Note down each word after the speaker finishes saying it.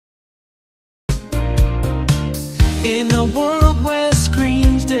In a world where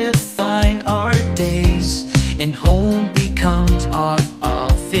screens define our days and home becomes our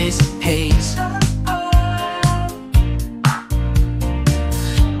office space,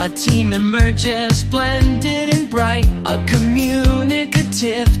 a team emerges blended and bright, a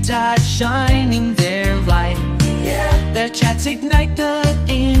communicative dot shining their light. Their chats ignite the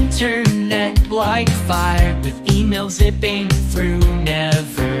internet like fire, with emails zipping through,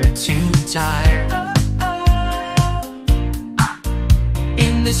 never too tired.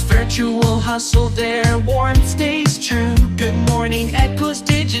 In this virtual hustle, their warmth stays true. Good morning echoes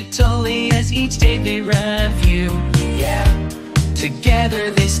digitally as each day they review.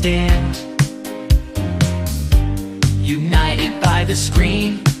 Together they stand, united by the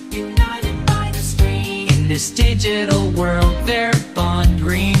screen. In this digital world, their bond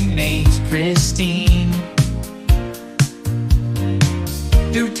remains pristine.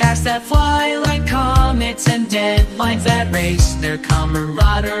 Through tasks that fly like comets and deadlines that race, their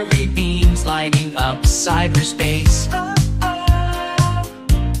camaraderie beams lighting up cyberspace.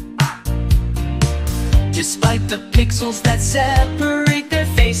 Despite the pixels that separate their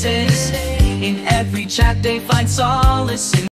faces, in every chat they find solace in